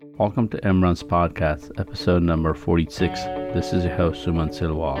Welcome to Emran's podcast, episode number 46. This is your host, Suman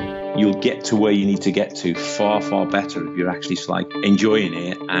Silwal. You'll get to where you need to get to far, far better if you're actually enjoying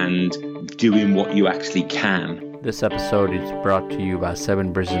it and doing what you actually can. This episode is brought to you by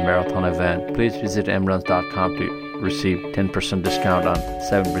 7 Bridges Marathon event. Please visit emruns.com to receive 10% discount on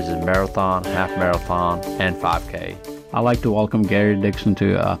 7 Bridges Marathon, Half Marathon, and 5K. I'd like to welcome Gary Dixon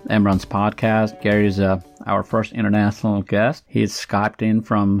to Emran's podcast. Gary is our first international guest. He's Skyped in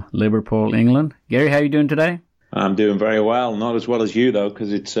from Liverpool, England. Gary, how are you doing today? I'm doing very well. Not as well as you, though,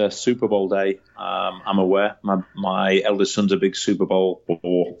 because it's Super Bowl day. I'm aware. My eldest son's a big Super Bowl,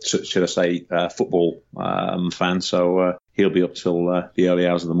 or should I say, football fan. So he'll be up till the early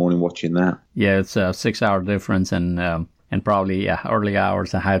hours of the morning watching that. Yeah, it's a 6-hour difference, and probably early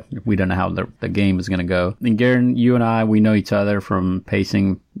hours. We don't know how the game is going to go. And Garen, you and I, we know each other from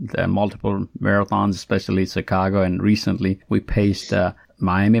pacing multiple marathons, especially Chicago, and recently we paced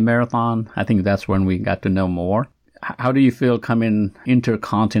Miami Marathon. I think that's when we got to know more. How do you feel coming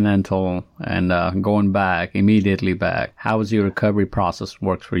intercontinental and going back, immediately back? How has your recovery process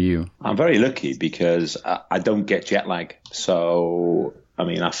worked for you? I'm very lucky because I don't get jet lag. So,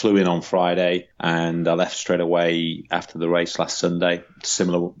 I flew in on Friday and I left straight away after the race last Sunday.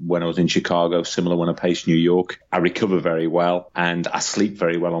 Similar when I was in Chicago, similar when I paced New York. I recover very well and I sleep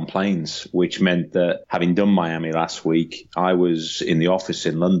very well on planes, which meant that having done Miami last week, I was in the office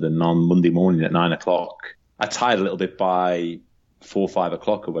in London on Monday morning at 9 o'clock. I tired a little bit by 4 or 5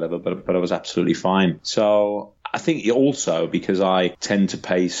 o'clock or whatever, but I was absolutely fine. So I think also because I tend to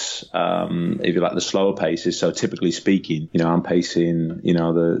pace, if you like, the slower paces. So typically speaking, I'm pacing, if you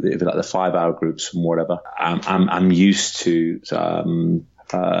like, the 5-hour groups and whatever. I'm used to, if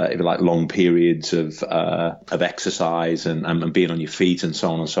you like, long periods of exercise and being on your feet and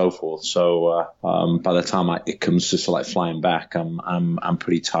so on and so forth. So by the time it comes to flying back, I'm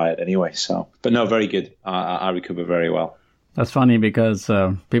pretty tired anyway. So, but no, very good. I recover very well. That's funny because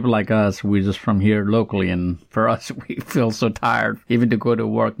people like us, we're just from here locally, and for us, we feel so tired even to go to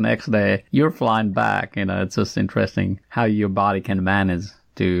work next day. You're flying back, it's just interesting how your body can manage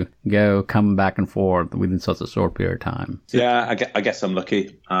to come back and forth within such a short period of time. Yeah, I guess I'm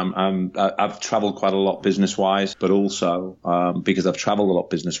lucky. I've traveled quite a lot business-wise, but also because I've traveled a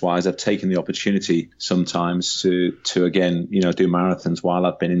lot business-wise, I've taken the opportunity sometimes to again, do marathons while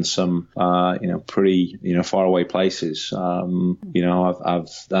I've been in some, pretty, far away places. I've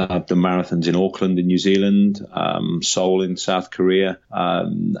done marathons in Auckland in New Zealand, Seoul in South Korea,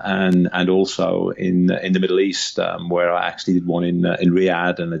 and also in the Middle East, where I actually did one in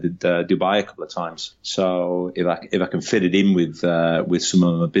Riyadh, and I did Dubai a couple of times. So if I can fit it in with some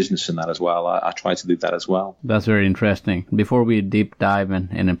of my business in that as well, I try to do that as well. That's very interesting. Before we deep dive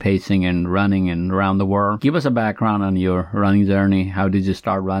in pacing and running and around the world, give us a background on your running journey. How did you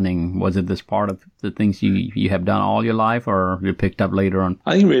start running? Was it this part of the things you have done all your life, or you picked up later on?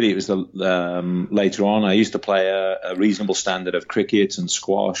 I think really it was later on. I used to play a reasonable standard of cricket and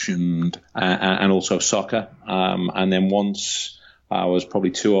squash and also soccer. And then once I was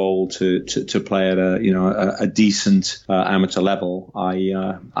probably too old to play at a decent amateur level,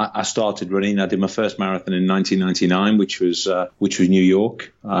 I started running. I did my first marathon in 1999, which was New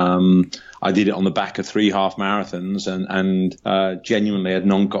York. I did it on the back of 3 half marathons, and genuinely had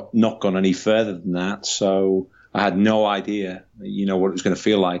not gone any further than that. So I had no idea, what it was going to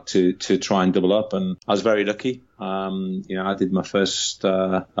feel like to try and double up, and I was very lucky. I did my first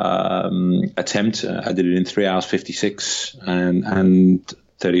attempt. I did it in 3 hours 56 and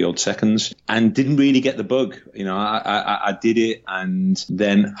 30 odd seconds, and didn't really get the bug. I did it, and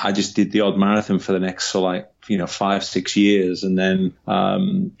then I just did the odd marathon for the next 5-6 years, and then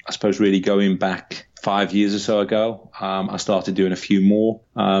I suppose really going back 5 years or so ago, I started doing a few more,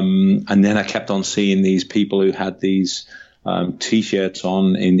 and then I kept on seeing these people who had these T-shirts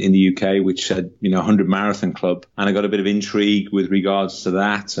on in the UK which said 100 Marathon Club, and I got a bit of intrigue with regards to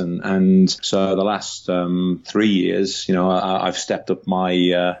that, and so the last 3 years I've stepped up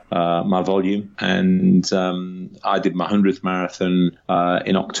my my volume, and I did my 100th marathon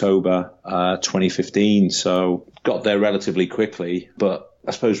in October 2015, so got there relatively quickly, but I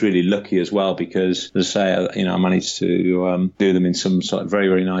suppose really lucky as well, because as I say, I managed to do them in some sort of very,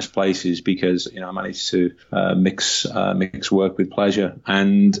 very nice places, because I managed to mix work with pleasure.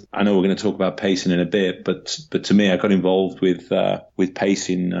 And I know we're going to talk about pacing in a bit, but to me, I got involved with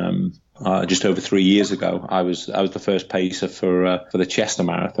pacing just over 3 years ago. I was the first pacer for the Chester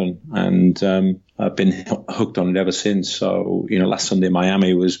Marathon, and I've been hooked on it ever since. So, last Sunday in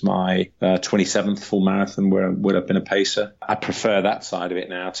Miami was my 27th full marathon where I've been a pacer. I prefer that side of it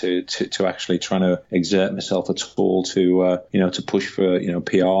now to actually trying to exert myself at all to push for,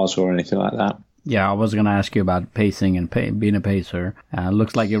 PRs or anything like that. Yeah, I was going to ask you about pacing and being a pacer.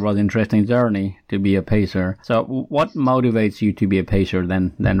 Looks like it was an interesting journey to be a pacer. So what motivates you to be a pacer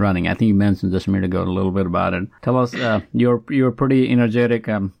than running? I think you mentioned just a minute ago a little bit about it. Tell us, you're pretty energetic.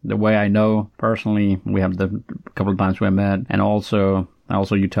 The way I know personally, we have the couple of times we met, and also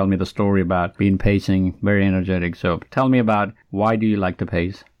you tell me the story about being pacing, very energetic. So tell me about why do you like to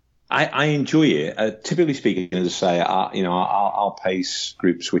pace? I enjoy it. Typically speaking, as I say, I'll pace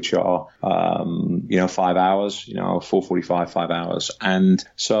groups which are, 5 hours, 4:45, 5 hours. And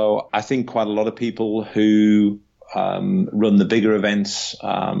so I think quite a lot of people who run the bigger events,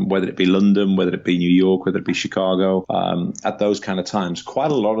 whether it be London, whether it be New York, whether it be Chicago, at those kind of times,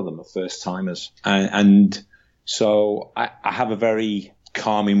 quite a lot of them are first timers. And so I have a very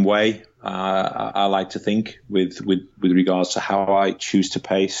calming way, I like to think, with regards to how I choose to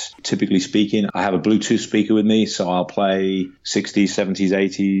pace. Typically speaking, I have a Bluetooth speaker with me, so I'll play 60s, 70s,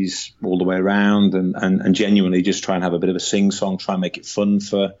 80s all the way around, and genuinely just try and have a bit of a sing-song, try and make it fun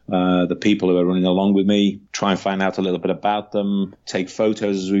for the people who are running along with me, try and find out a little bit about them, take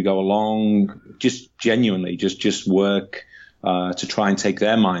photos as we go along, just genuinely just work to try and take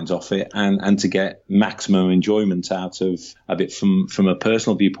their minds off it and to get maximum enjoyment out of it from a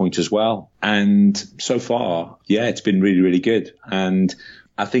personal viewpoint as well. And so far, yeah, it's been really, really good. And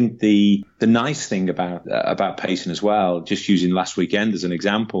I think the nice thing about pacing as well, just using last weekend as an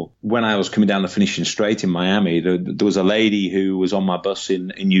example, when I was coming down the finishing straight in Miami, there was a lady who was on my bus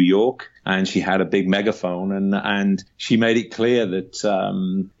in New York, and she had a big megaphone, and she made it clear that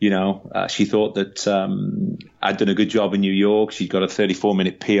she thought that I'd done a good job in New York. She'd got a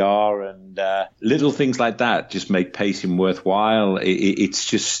 34-minute PR, and little things like that just make pacing worthwhile. It's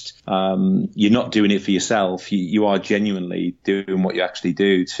just you're not doing it for yourself. You are genuinely doing what you actually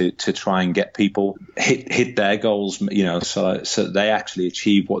do to try and get people hit their goals, so they actually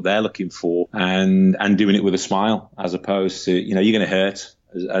achieve what they're looking for, and doing it with a smile, as opposed to, you're going to hurt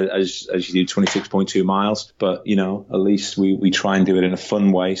as you do 26.2 miles, but at least we try and do it in a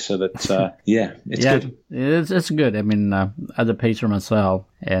fun way, so that it's good. It's good. I mean, as a pacer myself,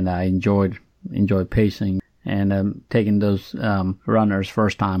 and I enjoyed pacing and taking those runners,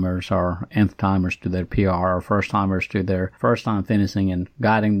 first timers or nth timers to their PR, or first timers to their first time finishing, and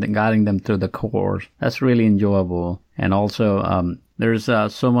guiding them through the course. That's really enjoyable. And also there's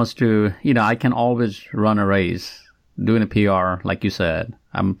so much to, I can always run a race doing a PR, like you said.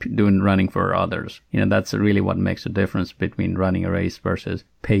 I'm doing running for others. That's really what makes the difference between running a race versus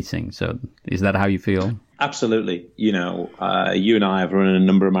pacing. So is that how you feel? Absolutely. You and I have run a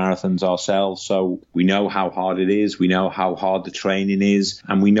number of marathons ourselves, so we know how hard it is. We know how hard the training is,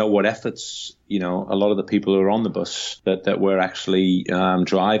 and we know what efforts, a lot of the people who are on the bus that we're actually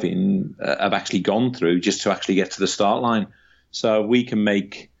driving have actually gone through just to actually get to the start line. So we can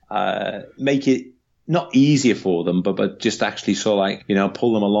make it not easier for them, but just actually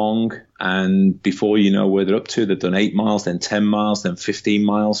pull them along. And before you know where they're up to, they've done 8 miles, then 10 miles, then 15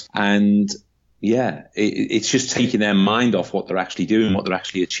 miles. And yeah, it's just taking their mind off what they're actually doing, what they're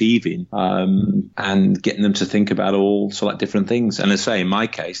actually achieving, and getting them to think about all different things. And as I say, in my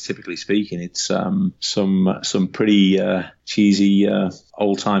case, typically speaking, it's some pretty cheesy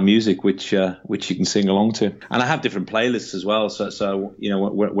old time music which you can sing along to. And I have different playlists as well. So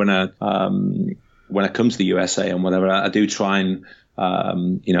when I come to the USA and whatever, I do try and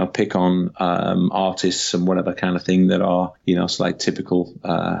pick on artists and whatever kind of thing that are, typical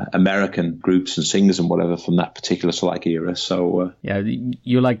American groups and singers and whatever from that particular era. So yeah,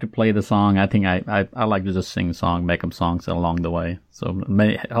 you like to play the song. I think I like to just sing song, make up songs along the way. So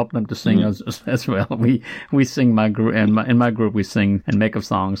may help them to sing as well. We sing my group, and in my group we sing and make up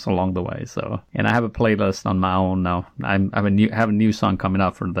songs along the way. So, and I have a playlist on my own now. I have a new song coming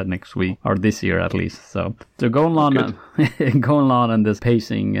up for the next week, or this year at least. So going on in this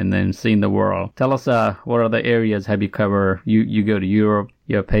pacing and then seeing the world. Tell us what other areas have you covered? You go to Europe.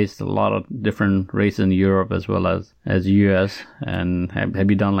 You have paced a lot of different races in Europe as well as US, and have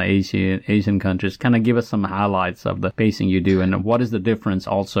you done Asian countries? Kind of give us some highlights of the pacing you do, and what is the difference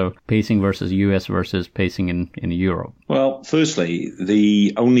also pacing versus US versus pacing in Europe? Well, firstly,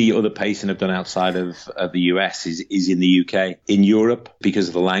 the only other pacing I've done outside of the US is in the UK. In Europe, because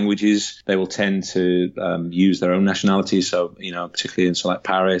of the languages, they will tend to use their own nationalities. So, particularly in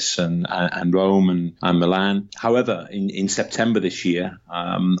Paris and Rome and Milan. However, in September this year,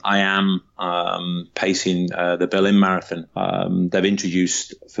 I am pacing the Berlin Marathon. They've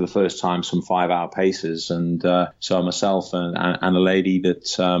introduced for the first time some 5-hour paces, and so myself and a lady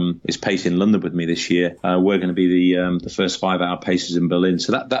that is pacing London with me this year, we're going to be the first 5-hour pacers in Berlin.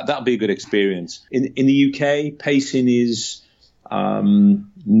 So that'll be a good experience. In the UK, pacing is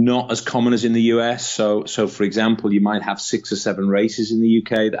not as common as in the US. So for example, you might have 6 or 7 races in the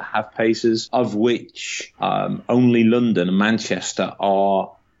UK that have paces, of which only London and Manchester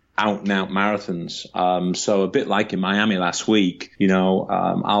are out and out marathons. So a bit like in Miami last week,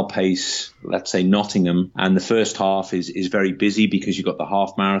 I'll pace, let's say, Nottingham, and the first half is very busy because you've got the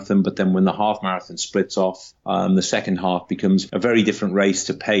half marathon. But then when the half marathon splits off, the second half becomes a very different race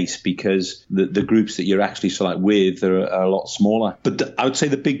to pace because the groups that you're actually with are a lot smaller. But I would say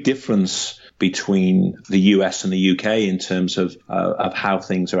the big difference between the US and the UK in terms of how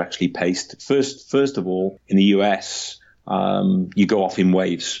things are actually paced. First of all, in the US, you go off in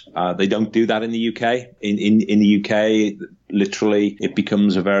waves. They don't do that in the UK. In the UK, literally, it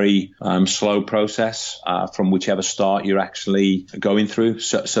becomes a very slow process from whichever start you're actually going through.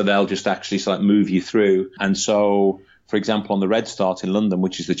 So they'll just actually move you through. And so, for example, on the Red Start in London,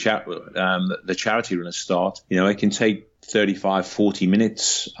 which is the charity runner start, it can take 35, 40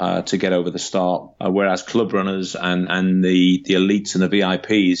 minutes to get over the start, whereas club runners and the elites and the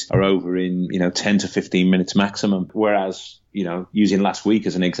VIPs are over in 10 to 15 minutes maximum. Whereas using last week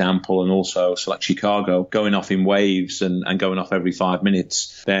as an example, and also like Chicago, going off in waves and going off every 5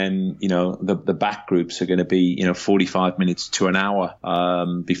 minutes, then the back groups are going to be 45 minutes to an hour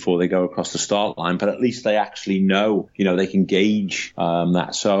before they go across the start line. But at least they actually know, they can gauge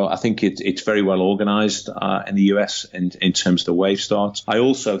that. So I think it's very well organized in the US in terms of the wave starts. I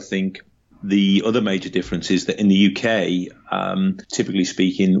also think the other major difference is that in the UK, typically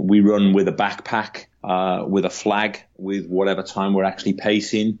speaking, we run with a backpack, with a flag, with whatever time we're actually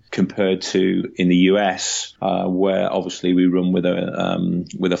pacing, compared to in the US, where obviously we run with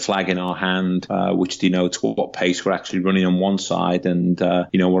a flag in our hand, which denotes what pace we're actually running on one side and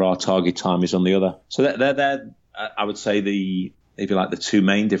what our target time is on the other. So they're I would say the two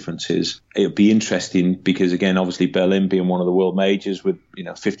main differences. It'll be interesting because, again, obviously Berlin being one of the world majors with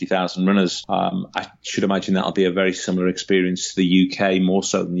 50,000 runners, I should imagine that'll be a very similar experience to the UK, more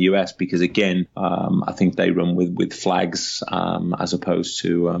so than the US, because again, I think they run with flags as opposed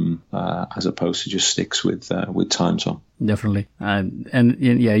to just sticks with times on. Definitely,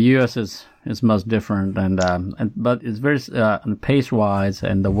 US is much different, but it's very pace wise,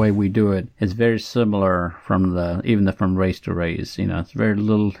 and the way we do it is very similar from race to race. It's very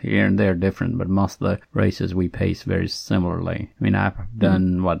little here and there different, but most of the races we pace very similarly. I mean, I've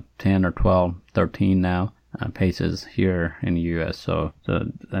done 10 or 12, 13 now. Paces here in the US, so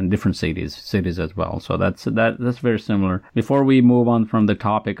and different cities as well. So that's very similar. Before we move on from the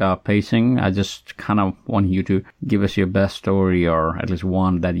topic of pacing, I just kind of want you to give us your best story, or at least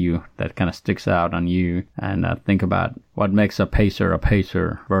one that kind of sticks out on you, and think about what makes a pacer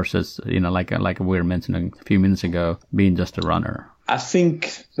versus like we were mentioning a few minutes ago, being just a runner. I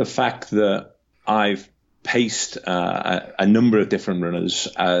think the fact that I've paced a number of different runners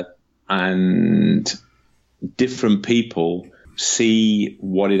and different people see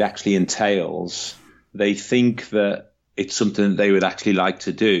what it actually entails. They think that it's something that they would actually like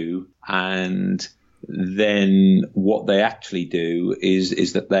to do, and then what they actually do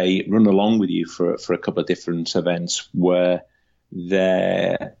is that they run along with you for a couple of different events where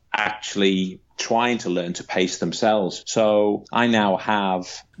they're actually trying to learn to pace themselves. So I now have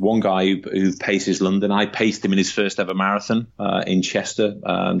one guy who paces London. I paced him in his first ever marathon in Chester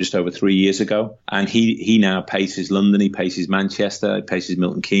just over 3 years ago. And he now paces London. He paces Manchester. He paces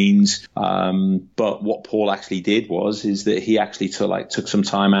Milton Keynes. But what Paul actually did is that he actually took some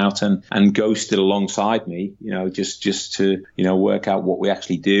time out and ghosted alongside me, just to, work out what we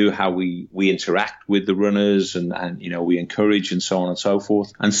actually do, how we interact with the runners and we encourage and so on and so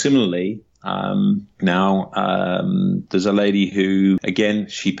forth. And similarly, now there's a lady who, again,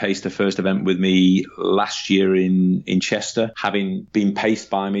 she paced her first event with me last year in Chester, having been paced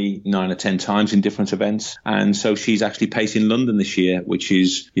by me 9 or 10 times in different events. And so she's actually pacing London this year, which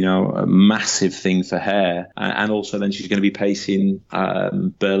is, a massive thing for her. And also then she's going to be pacing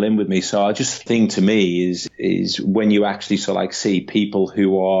Berlin with me. So I just think to me is when you actually see people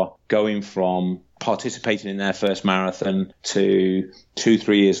who are going from participating in their first marathon to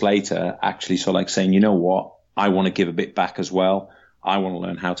 2-3 years later actually saying, you know what, I want to give a bit back as well. I want to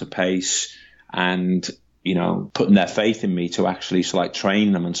learn how to pace, and putting their faith in me to actually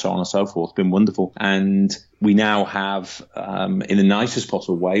train them and so on and so forth. It's been wonderful. And we now have, in the nicest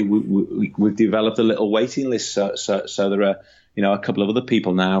possible way, we've developed a little waiting list. So there are a couple of other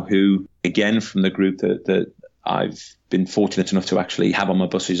people now who, again, from the group that I've been fortunate enough to actually have on my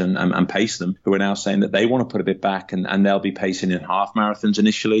buses and pace them, who are now saying that they want to put a bit back and they'll be pacing in half marathons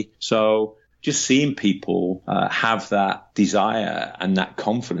initially. So just seeing people have that desire and that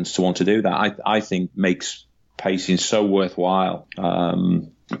confidence to want to do that, I think makes pacing so worthwhile.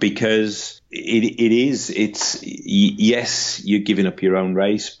 Because yes, you're giving up your own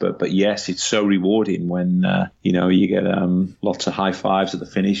race, but yes, it's so rewarding when you get lots of high fives at the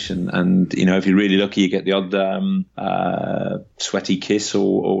finish, and if you're really lucky, you get the odd sweaty kiss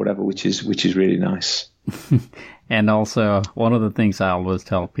or whatever, which is really nice. And also, one of the things I always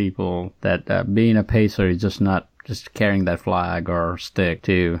tell people that being a pacer is just not just carrying that flag or stick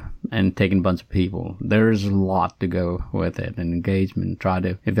and taking a bunch of people. There's a lot to go with it, and engagement. Try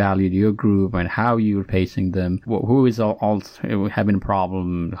to evaluate your group and how you're pacing them. Who is all having a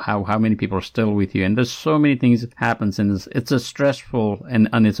problem? How many people are still with you? And there's so many things that happens, and it's a stressful and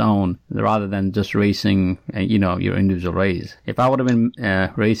on its own rather than just racing, your individual race. If I would have been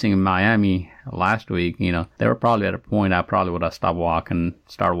racing in Miami last week, they were probably at a point I probably would have start walking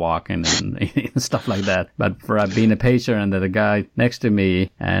and stuff like that. But for being a pacer and the guy next to me,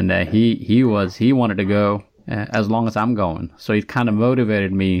 and he wanted to go as long as I'm going, so it kind of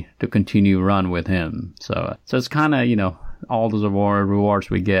motivated me to continue run with him. So it's kind of all those rewards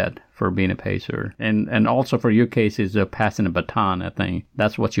we get for being a pacer, and also for your case is passing a baton. I think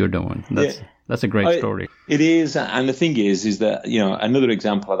that's what you're doing. That's a great story. It is, and the thing is that another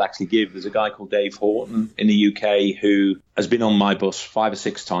example I'd actually give. There's a guy called Dave Horton in the UK who has been on my bus 5 or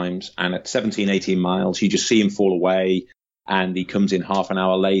 6 times, and at 17, 18 miles, you just see him fall away. And he comes in half an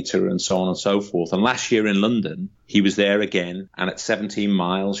hour later and so on and so forth. And last year in London, he was there again. And at 17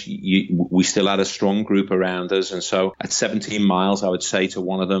 miles, we still had a strong group around us. And so at 17 miles, I would say to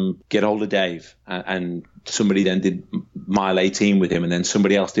one of them, get hold of Dave. And somebody then did mile 18 with him. And then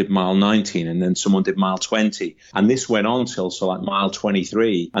somebody else did mile 19. And then someone did mile 20. And this went on till like mile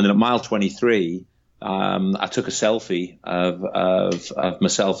 23. And then at mile 23, I took a selfie of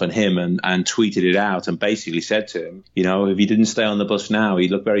myself and him and tweeted it out and basically said to him, if he didn't stay on the bus now, he'd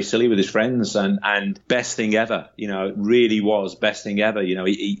look very silly with his friends, and best thing ever, it really was best thing ever.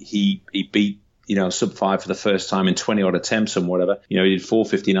 He beat, sub 5 for the first time in 20 odd attempts and whatever. He did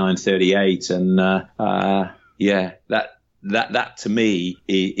 4:59.38 and That to me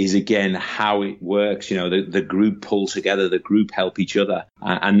is again how it works. The group pull together, the group help each other,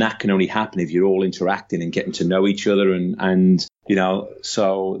 and that can only happen if you're all interacting and getting to know each other. And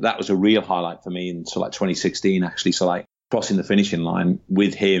so that was a real highlight for me until like 2016 actually. So like crossing the finishing line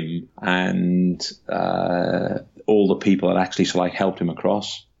with him and all the people that actually helped him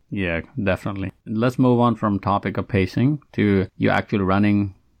across. Yeah, definitely. Let's move on from topic of pacing to you actually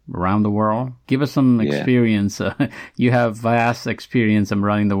running around the world. Give us some experience. You have vast experience in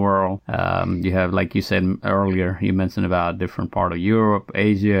running the world. You have, like you said earlier, you mentioned about different part of Europe,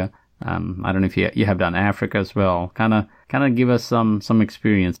 Asia. I don't know if you have done Africa as well. Kind of give us some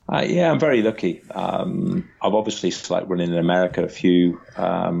experience. I'm very lucky. I've obviously running in America a few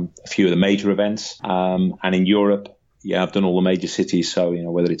of the major events, and in Europe. Yeah, I've done all the major cities. So,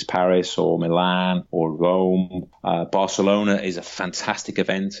 whether it's Paris or Milan or Rome, Barcelona is a fantastic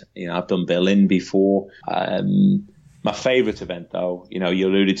event. I've done Berlin before. My favorite event, though, you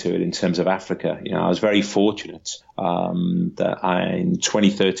alluded to it in terms of Africa. I was very fortunate that in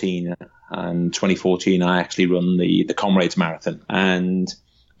 2013 and 2014, I actually run the Comrades Marathon. And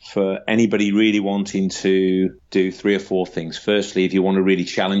for anybody really wanting to do 3 or 4 things. Firstly, if you want to really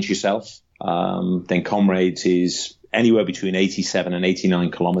challenge yourself, then Comrades is anywhere between 87 and 89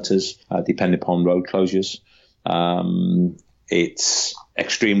 kilometers, depending upon road closures. It's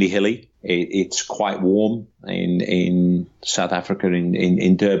extremely hilly. It's quite warm in South Africa,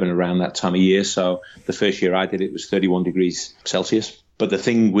 in Durban around that time of year. So the first year I did it was 31 degrees Celsius. But the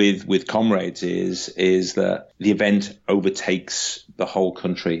thing with Comrades is that the event overtakes the whole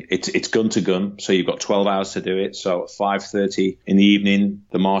country. It's gun to gun, so you've got 12 hours to do it. So at 5:30 in the evening,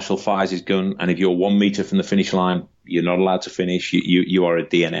 the marshal fires his gun, and if you're 1 meter from the finish line, you're not allowed to finish. You are a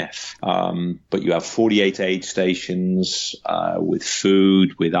DNF. But you have 48 aid stations with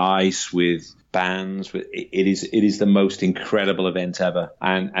food, with ice, with bands. It is the most incredible event ever.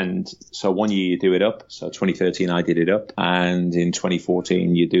 And so one year you do it up. So 2013 I did it up, and in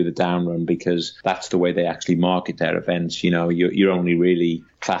 2014 you do the down run, because that's the way they actually market their events. You're only really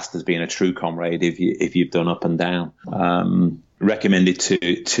classed as being a true comrade if you've done up and down. Recommend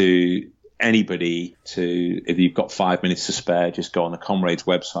it to anybody to, if you've got 5 minutes to spare, just go on the Comrades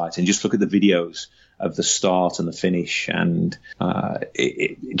website and just look at the videos of the start and the finish. And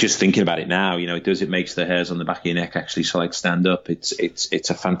just thinking about it now, it makes the hairs on the back of your neck actually stand up. It's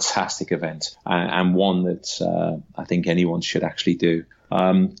a fantastic event, and one that I think anyone should actually do.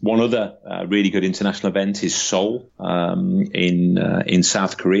 One other really good international event is Seoul in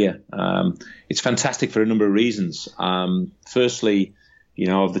South Korea. It's fantastic for a number of reasons. Firstly,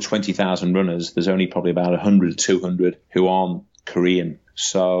 of the 20,000 runners, there's only probably about 100 or 200 who aren't Korean.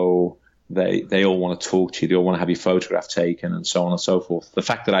 So they all want to talk to you. They all want to have your photograph taken and so on and so forth. The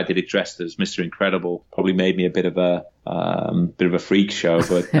fact that I did it dressed as Mr. Incredible probably made me a bit of a freak show,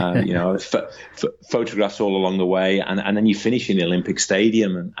 but photographs all along the way, and then you finish in the Olympic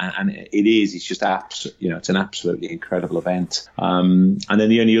Stadium, and it's just it's an absolutely incredible event. And then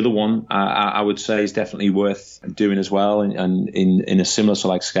the only other one I would say is definitely worth doing as well, and in a similar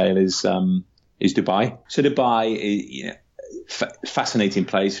scale is Dubai. So Dubai, fascinating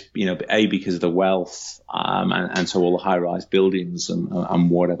place, because of the wealth, and so all the high-rise buildings and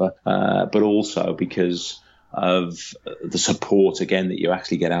whatever, but also because of the support again that you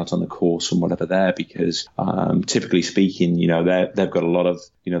actually get out on the course and whatever there, because typically speaking, they've got a lot of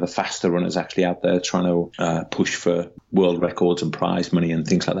the faster runners actually out there trying to push for world records and prize money and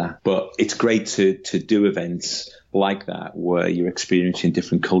things like that. But it's great to do events like that where you're experiencing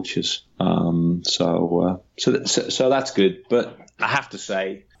different cultures. So that's good. But I have to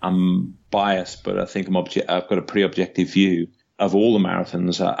say I'm biased, but I think I've got a pretty objective view of all the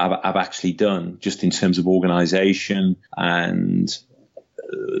marathons I've actually done, just in terms of organisation and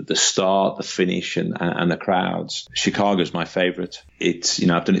the start, the finish, and the crowds. Chicago's my favourite. It's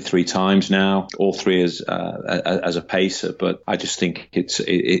I've done it 3 times now, all 3 as a pacer, but I just think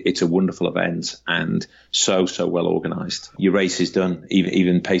it's a wonderful event and so well organised. Your race is done,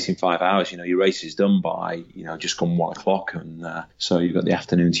 even pacing 5 hours. Your race is done by just gone 1 o'clock, and so you've got the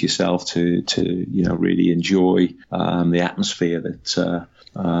afternoon to yourself to really enjoy the atmosphere that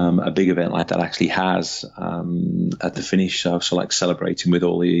a big event like that actually has at the finish. So like celebrating with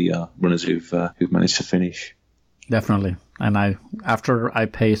all the runners who've managed to finish. Definitely. And after I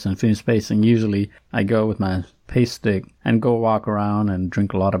pace and finish pacing, usually I go with my pace stick and go walk around and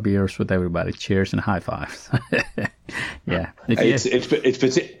drink a lot of beers with everybody. Cheers and high fives. Yeah.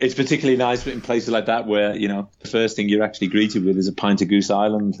 It's particularly nice in places like that where, the first thing you're actually greeted with is a pint of Goose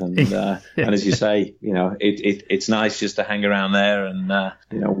Island. And and as you say, it's nice just to hang around there and,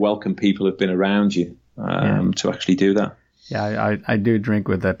 welcome people who've been around you to actually do that. Yeah, I do drink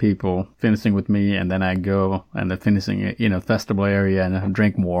with the people finishing with me, and then I go and the finishing, festival area and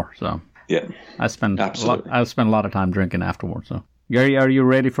drink more. So yeah, I spend a lot of time drinking afterwards. So Gary, are you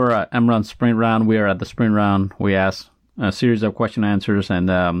ready for MRun Sprint Round? We are at the Sprint Round. We ask a series of question and answers,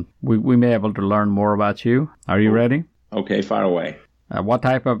 and we may be able to learn more about you. Are you ready? Okay, fire away. What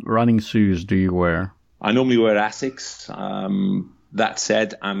type of running shoes do you wear? I normally wear Asics. That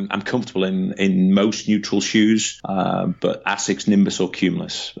said, I'm comfortable in most neutral shoes, but Asics, Nimbus, or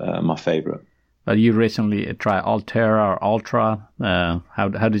Cumulus are my favourite. But you recently tried Altera or Ultra.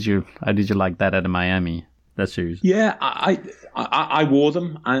 How did you like that at Miami? That shoes? Yeah, I wore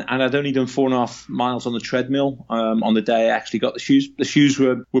them, and I'd only done 4.5 miles on the treadmill on the day I actually got the shoes. The shoes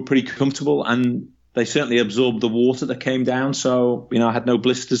were pretty comfortable, and they certainly absorbed the water that came down. So I had no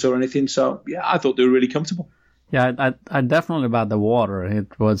blisters or anything. So yeah, I thought they were really comfortable. Yeah, I definitely about the water.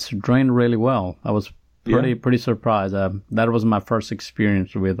 It was drained really well. I was pretty surprised. That was my first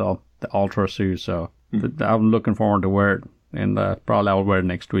experience with the Ultra shoes, so I'm looking forward to wear it, and probably I'll wear it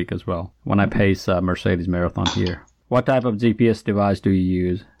next week as well when I pace Mercedes Marathon here. What type of GPS device do you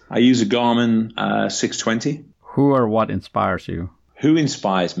use? I use a Garmin 620. Who or what inspires you? Who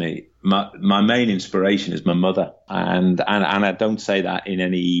inspires me? My main inspiration is my mother, and I don't say that in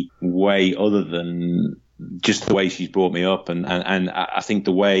any way other than just the way she's brought me up, and I think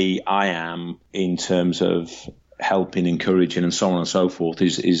the way I am in terms of helping, encouraging, and so on and so forth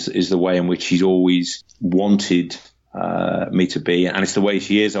is the way in which she's always wanted me to be, and it's the way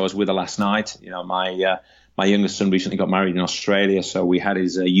she is. I was with her last night. My youngest son recently got married in Australia, so we had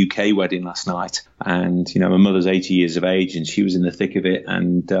his UK wedding last night, and my mother's 80 years of age, and she was in the thick of it,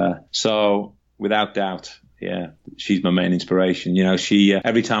 and so without doubt. Yeah, she's my main inspiration. She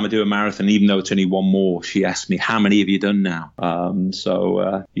every time I do a marathon, even though it's only one more, she asks me, "How many have you done now?" I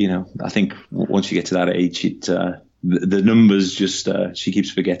think once you get to that age, the numbers just she keeps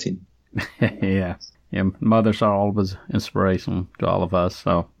forgetting. Yeah, mothers are always inspiration to all of us.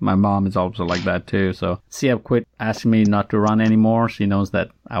 So my mom is also like that too. So Sia quit asking me not to run anymore. She knows that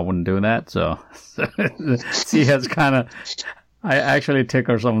I wouldn't do that. So she has kind of I actually took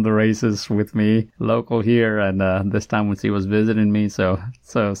her some of the races with me, local here, and this time when she was visiting me, so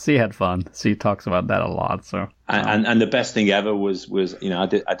she had fun. She talks about that a lot. So and the best thing ever was I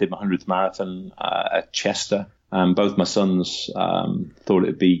did my 100th marathon at Chester. Both my sons thought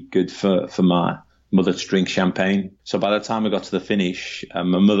it'd be good for my mother to drink champagne. So by the time I got to the finish, my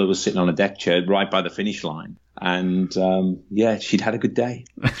mother was sitting on a deck chair right by the finish line. And she'd had a good day.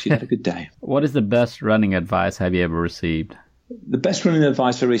 She'd had a good day. What is the best running advice have you ever received? The best running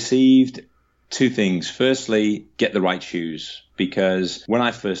advice I received, two things. Firstly, get the right shoes. Because when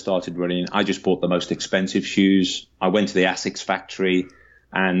I first started running, I just bought the most expensive shoes. I went to the Asics factory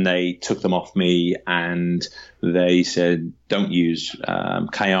and they took them off me and they said, don't use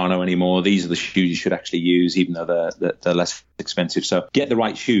Kayano anymore. These are the shoes you should actually use, even though they're less expensive. So get the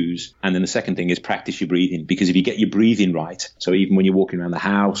right shoes. And then the second thing is practice your breathing. Because if you get your breathing right, so even when you're walking around the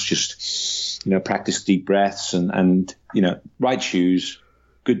house, just, practice deep breaths and right shoes,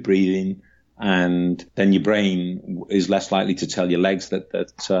 good breathing. And then your brain is less likely to tell your legs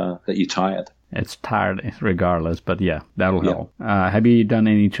that you're tired. It's tired regardless, but yeah, that'll help. Have you done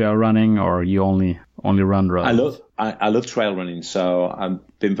any trail running, or you only run roads? I love trail running, so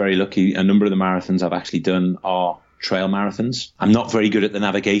I've been very lucky. A number of the marathons I've actually done are trail marathons. I'm not very good at the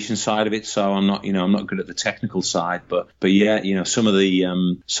navigation side of it, so I'm not good at the technical side. But yeah, some of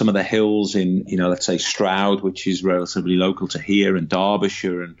the hills in let's say Stroud, which is relatively local to here, and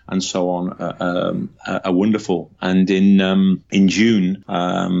Derbyshire and so on, are wonderful. And in June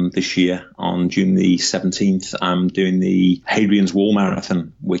this year, on June the 17th, I'm doing the Hadrian's Wall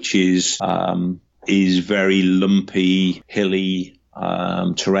Marathon, which is very lumpy, hilly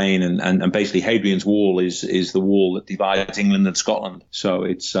terrain, and basically Hadrian's Wall is the wall that divides England and Scotland. So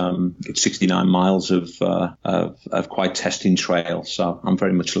it's 69 miles of quite testing trail. So I'm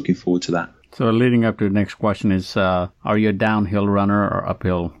very much looking forward to that. So leading up to the next question is, are you a downhill runner or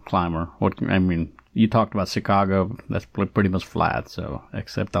uphill climber? You talked about Chicago. That's pretty much flat, so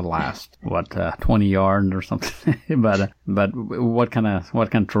except the last 20 yards or something. but what kind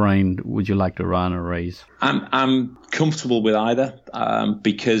of terrain would you like to run or race? I'm comfortable with either,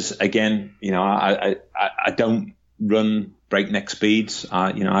 because again, I don't run breakneck speeds.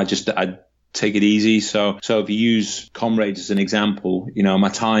 I take it easy. So if you use Comrades as an example, my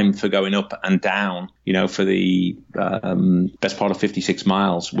time for going up and down, for the best part of 56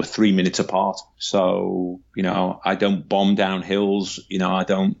 miles were 3 minutes apart. So, I don't bomb down hills, I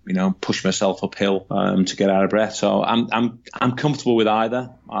don't, push myself uphill to get out of breath. So I'm comfortable with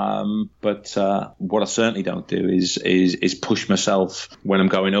either. But what I certainly don't do is push myself when I'm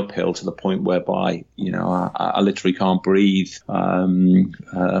going uphill to the point whereby, I literally can't breathe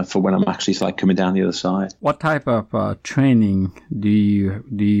for when I'm actually coming down the other side. What type of training do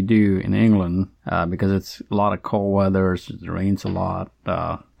you do in England? Because it's a lot of cold weather, it rains a lot,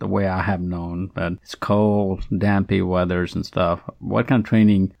 the way I have known, but it's cold, dampy weathers and stuff. What kind of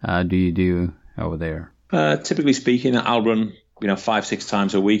training do you do over there? Typically speaking, I'll run 5-6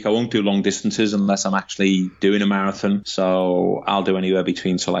 times a week. I won't do long distances unless I'm actually doing a marathon. So I'll do anywhere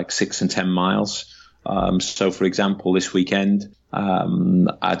between 6 and 10 miles. So for example, this weekend,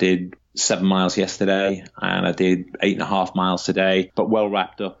 I did 7 miles yesterday and I did 8.5 miles today, but well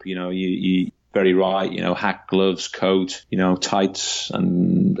wrapped up. You very right, hat, gloves, coat, tights,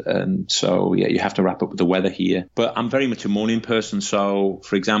 and so yeah, you have to wrap up with the weather here. But I'm very much a morning person, so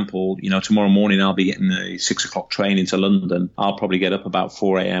for example, tomorrow morning I'll be getting the 6 o'clock train into London. I'll probably get up about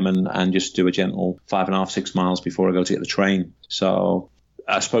 4 a.m. and just do a gentle 5.5-6 miles before I go to get the train. So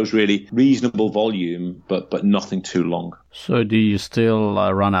I suppose really reasonable volume, but nothing too long. So do you still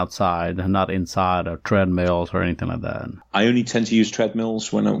run outside, not inside or treadmills or anything like that? I only tend to use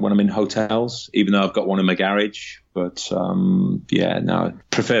treadmills when I'm in hotels, even though I've got one in my garage. But I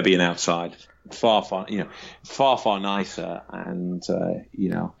prefer being outside. Far nicer, and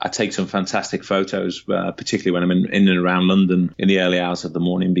I take some fantastic photos, particularly when I'm in and around London in the early hours of the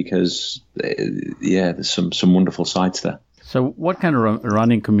morning, because there's some wonderful sights there. So what kind of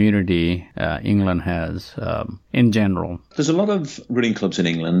running community England has in general? There's a lot of running clubs in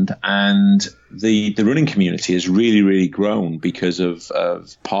England, and the running community has really, really grown because of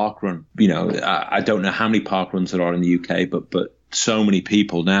parkrun. I don't know how many parkruns there are in the UK, but so many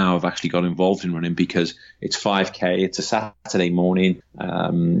people now have actually got involved in running because it's 5K, it's a Saturday morning,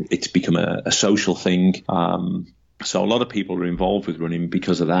 it's become a social thing. So a lot of people are involved with running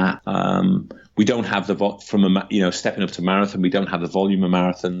because of that. We don't have stepping up to marathon, we don't have the volume of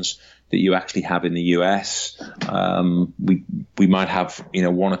marathons that you actually have in the US. We might have, 1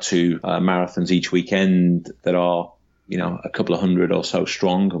 or 2 marathons each weekend that are, a couple of hundred or so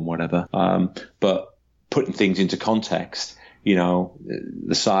strong and whatever. But putting things into context,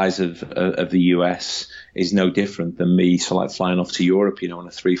 the size of the US is no different than me. So like flying off to Europe, on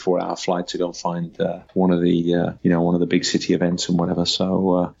a 3-4 hour flight to go and find one of the big city events and whatever.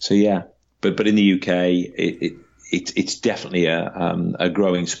 So yeah, but in the UK, it's definitely a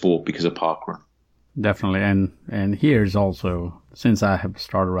growing sport because of parkrun. Definitely, and here's also, since I have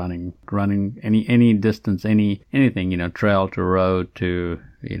started running any distance, anything, trail to road to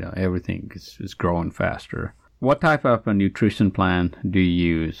everything is growing faster. What type of a nutrition plan do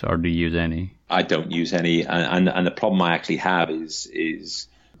you use, or do you use any? I don't use any, and the problem I actually have is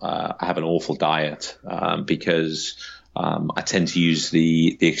I have an awful diet because I tend to use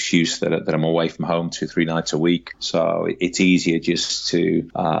the excuse that I'm away from home 2-3 nights a week. So it's easier just to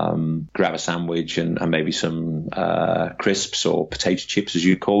grab a sandwich and maybe some crisps or potato chips, as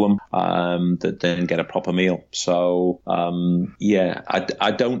you call them, then get a proper meal. So yeah,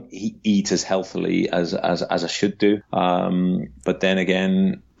 I don't eat as healthily as I should do. But then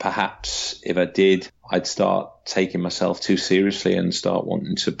again, perhaps if I did, I'd start taking myself too seriously and start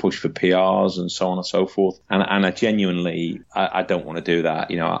wanting to push for PRs and so on and so forth. And I genuinely, I don't want to do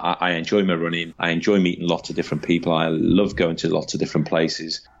that. I enjoy my running. I enjoy meeting lots of different people. I love going to lots of different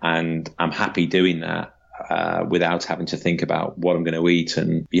places, and I'm happy doing that. Without having to think about what I'm going to eat,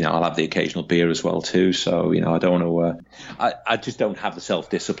 and I'll have the occasional beer as well too. So I don't want to. I just don't have the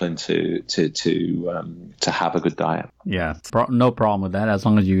self-discipline to have a good diet. Yeah, no problem with that as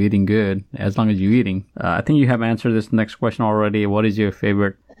long as you're eating good. As long as you're eating, I think you have answered this next question already. What is your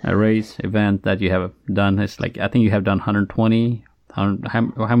favorite race event that you have done? It's like I think you have done 120. How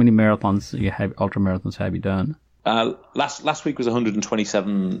many marathons ultra marathons have you done? Last week was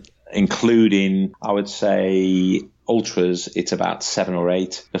 127, including, I would say, ultras. It's about 7 or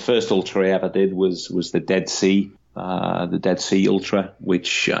 8. The first ultra I ever did was the Dead Sea Ultra,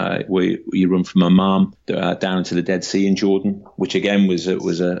 which you run from Amman down into the Dead Sea in Jordan, which again was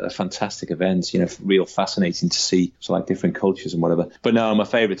a fantastic event. Real fascinating to see, so like different cultures and whatever. But no, my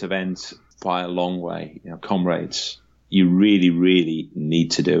favourite event by a long way. Comrades, you really, really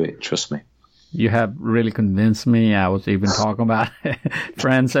need to do it. Trust me. You have really convinced me. I was even talking about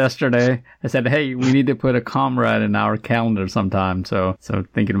friends yesterday. I said, hey, we need to put a comrade in our calendar sometime. So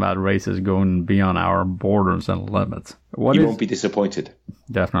thinking about races going beyond our borders and limits. You won't be disappointed.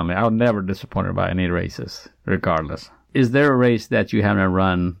 Definitely. I'll never be disappointed by any races, regardless. Is there a race that you haven't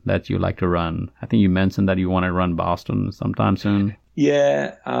run that you like to run? I think you mentioned that you want to run Boston sometime soon.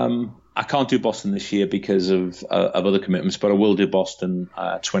 Yeah, I can't do Boston this year because of other commitments, but I will do Boston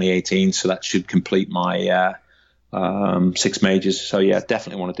 2018, so that should complete my 6 majors. So yeah,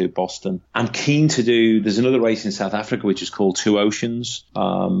 definitely want to do Boston. I'm keen to do, there's another race in South Africa which is called Two Oceans,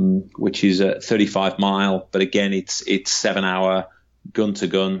 which is a 35 mile, but again, it's 7 hour gun to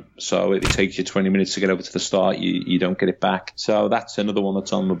gun. So if it takes you 20 minutes to get over to the start, you don't get it back. So that's another one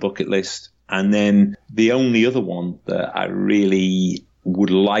that's on my bucket list. And then the only other one that I really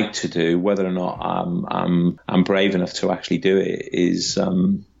would like to do, whether or not I'm brave enough to actually do it, is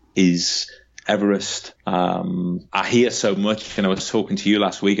Everest. I hear so much, and I was talking to you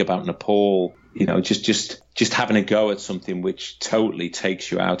last week about Nepal. Just having a go at something which totally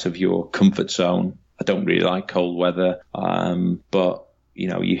takes you out of your comfort zone. I don't really like cold weather, but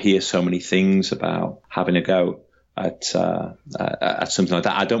you hear so many things about having a go at something like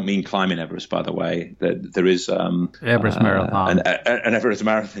that. I don't mean climbing Everest, by the way. There is Everest Marathon, an Everest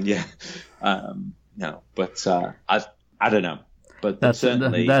Marathon. Yeah, no, but I don't know. But that's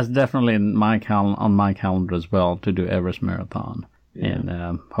definitely on my calendar as well, to do Everest Marathon. Yeah.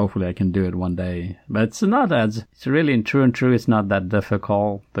 And hopefully I can do it one day. But it's really true. It's not that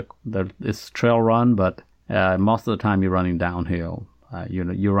difficult. It's trail run, but most of the time you're running downhill.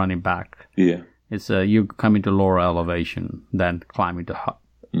 You're running back. Yeah. It's you coming to lower elevation than climbing to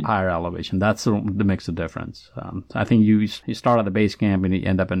higher elevation. That makes a difference. I think you start at the base camp and you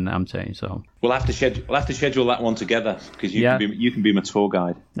end up in Namche. So we'll have to schedule that one together, because you can be my tour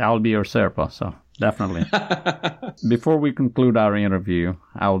guide. I'll be your Sherpa. So definitely. Before we conclude our interview,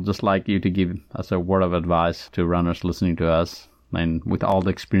 I would just like you to give us a word of advice to runners listening to us. And with all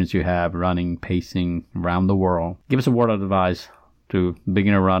the experience you have running, pacing around the world, give us a word of advice to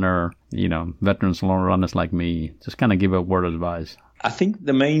beginner runner, veterans runners like me. Just kind of give a word of advice. I think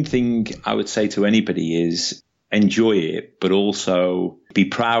the main thing I would say to anybody is enjoy it, but also be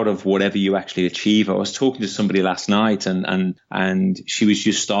proud of whatever you actually achieve. I was talking to somebody last night and she was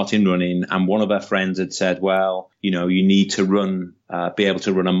just starting running, and one of her friends had said, well, you need to be able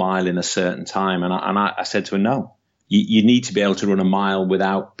to run a mile in a certain time. And I said to her, no. You need to be able to run a mile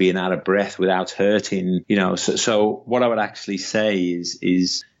without being out of breath, without hurting, So what I would actually say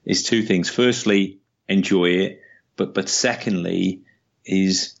is 2 things. Firstly, enjoy it, But secondly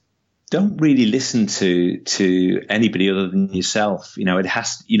is don't really listen to anybody other than yourself. It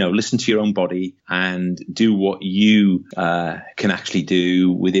has, listen to your own body and do what you can actually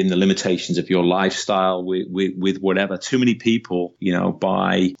do within the limitations of your lifestyle with whatever. Too many people,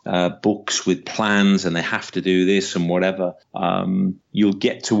 buy books with plans and they have to do this and whatever. You'll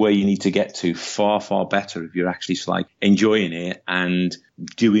get to where you need to get to far, far better if you're actually enjoying it and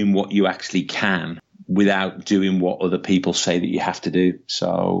doing what you actually can, without doing what other people say that you have to do.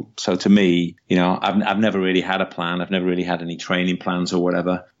 So to me, I've never really had a plan. I've never really had any training plans or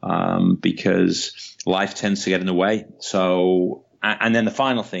whatever, because life tends to get in the way. So, and then the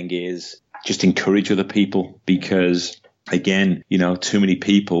final thing is just encourage other people, because again, too many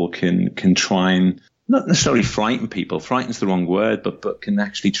people can try and not necessarily frighten people. Frighten's the wrong word, but can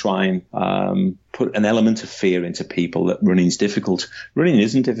actually try and put an element of fear into people that running's difficult. Running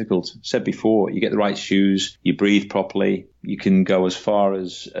isn't difficult. I've said before, you get the right shoes, you breathe properly, you can go as far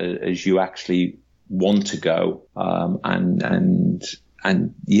as you actually want to go, and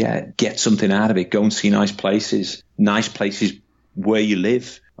get something out of it. Go and see nice places where you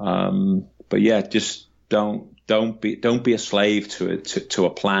live. But yeah, just don't be a slave to a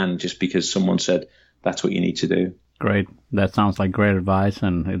plan just because someone said that's what you need to do. Great. That sounds like great advice,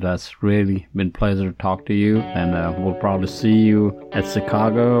 and it has really been a pleasure to talk to you. And we'll probably see you at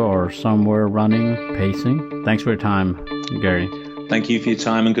Chicago or somewhere running, pacing. Thanks for your time, Gary. Thank you for your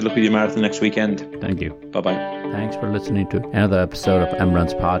time, and good luck with your marathon next weekend. Thank you. Bye-bye. Thanks for listening to another episode of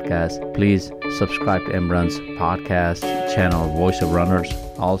MRuns Podcast. Please subscribe to MRuns Podcast channel, Voice of Runners.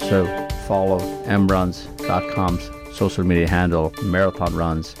 Also, follow mruns.com's social media handle, Marathon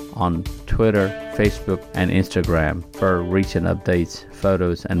Runs, on Twitter, Facebook, and Instagram for recent updates,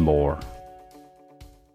 photos, and more.